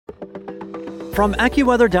From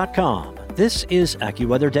AccuWeather.com, this is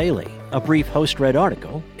AccuWeather Daily, a brief host-read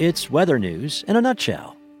article. It's weather news in a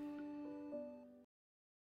nutshell.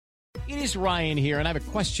 It is Ryan here, and I have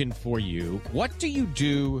a question for you. What do you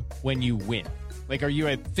do when you win? Like, are you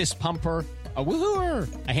a fist pumper, a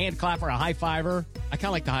woohooer, a hand clapper, a high fiver? I kind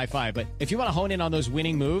of like the high five, but if you want to hone in on those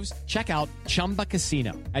winning moves, check out Chumba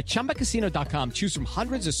Casino. At ChumbaCasino.com, choose from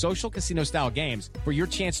hundreds of social casino-style games for your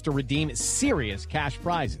chance to redeem serious cash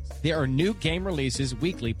prizes. There are new game releases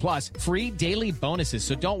weekly, plus free daily bonuses,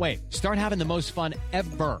 so don't wait. Start having the most fun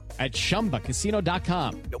ever at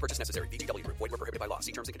ChumbaCasino.com. No purchase necessary. VGW Group. Void where prohibited by law.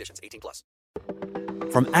 See terms and conditions.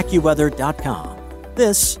 18+. From AccuWeather.com,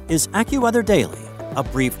 this is AccuWeather Daily, a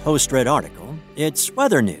brief host-read article. It's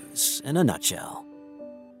weather news in a nutshell.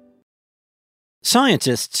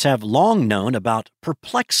 Scientists have long known about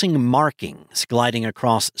perplexing markings gliding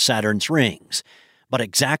across Saturn's rings, but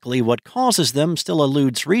exactly what causes them still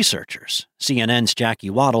eludes researchers. CNN's Jackie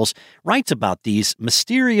Wattles writes about these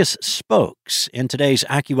mysterious spokes in today's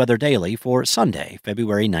AccuWeather Daily for Sunday,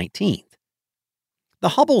 February 19th. The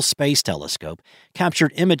Hubble Space Telescope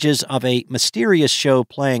captured images of a mysterious show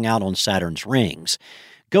playing out on Saturn's rings,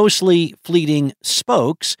 ghostly, fleeting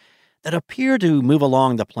spokes that appear to move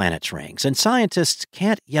along the planet's rings, and scientists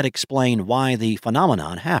can't yet explain why the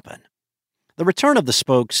phenomenon happened. The return of the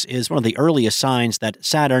spokes is one of the earliest signs that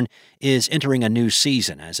Saturn is entering a new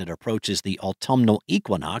season as it approaches the autumnal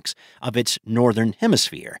equinox of its northern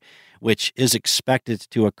hemisphere, which is expected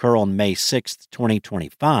to occur on May 6,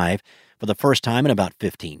 2025, for the first time in about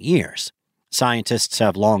 15 years. Scientists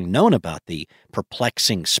have long known about the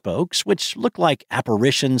perplexing spokes, which look like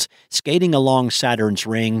apparitions skating along Saturn's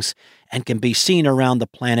rings and can be seen around the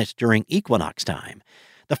planet during equinox time.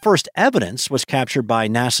 The first evidence was captured by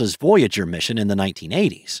NASA's Voyager mission in the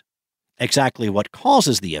 1980s. Exactly what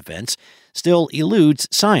causes the events still eludes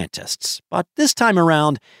scientists, but this time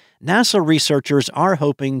around, NASA researchers are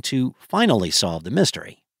hoping to finally solve the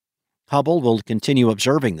mystery. Hubble will continue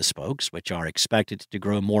observing the spokes, which are expected to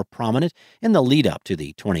grow more prominent in the lead-up to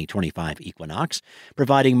the 2025 equinox,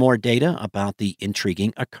 providing more data about the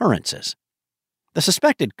intriguing occurrences. The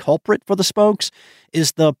suspected culprit for the spokes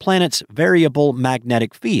is the planet's variable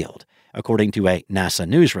magnetic field, according to a NASA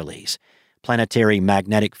news release. Planetary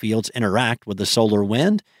magnetic fields interact with the solar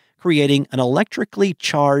wind, creating an electrically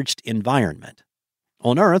charged environment.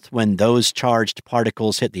 On Earth, when those charged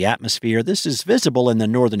particles hit the atmosphere, this is visible in the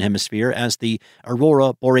northern hemisphere as the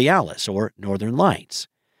aurora borealis, or northern lights.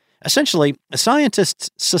 Essentially, scientists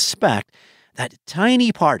suspect that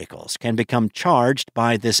tiny particles can become charged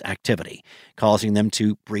by this activity, causing them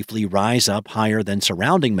to briefly rise up higher than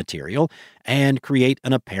surrounding material and create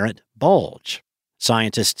an apparent bulge.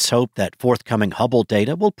 Scientists hope that forthcoming Hubble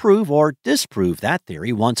data will prove or disprove that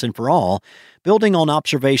theory once and for all, building on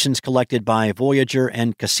observations collected by Voyager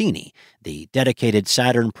and Cassini, the dedicated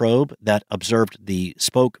Saturn probe that observed the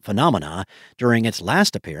spoke phenomena during its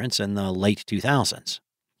last appearance in the late 2000s.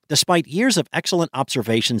 Despite years of excellent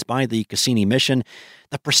observations by the Cassini mission,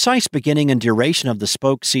 the precise beginning and duration of the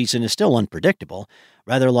spoke season is still unpredictable,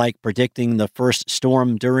 rather like predicting the first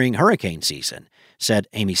storm during hurricane season, said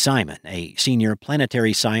Amy Simon, a senior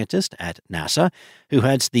planetary scientist at NASA who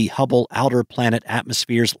heads the Hubble Outer Planet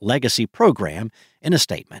Atmospheres Legacy program, in a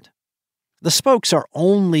statement. The spokes are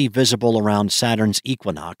only visible around Saturn's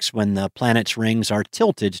equinox when the planet's rings are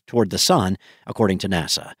tilted toward the sun, according to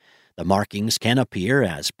NASA. The markings can appear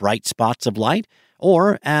as bright spots of light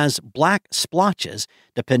or as black splotches,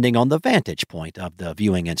 depending on the vantage point of the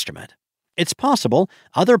viewing instrument. It's possible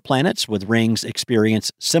other planets with rings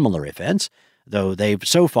experience similar events, though they've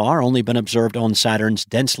so far only been observed on Saturn's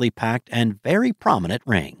densely packed and very prominent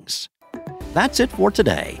rings. That's it for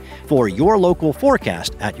today. For your local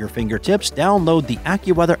forecast at your fingertips, download the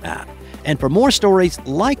AccuWeather app. And for more stories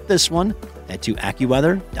like this one, head to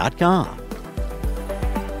AccuWeather.com.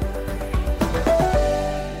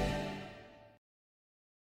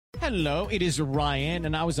 Hello, it is Ryan,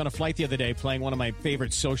 and I was on a flight the other day playing one of my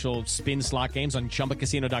favorite social spin slot games on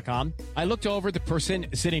ChumbaCasino.com. I looked over at the person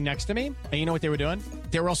sitting next to me, and you know what they were doing?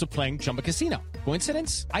 They were also playing Chumba Casino.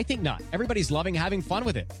 Coincidence? I think not. Everybody's loving having fun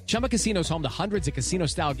with it. Chumba Casino is home to hundreds of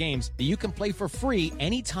casino-style games that you can play for free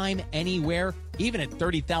anytime, anywhere, even at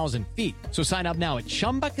 30,000 feet. So sign up now at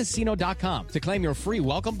ChumbaCasino.com to claim your free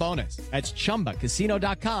welcome bonus. That's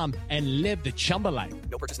ChumbaCasino.com and live the Chumba life.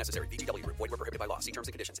 No purchase necessary. VGW Group. Void where prohibited by law. See terms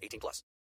and conditions. 18+.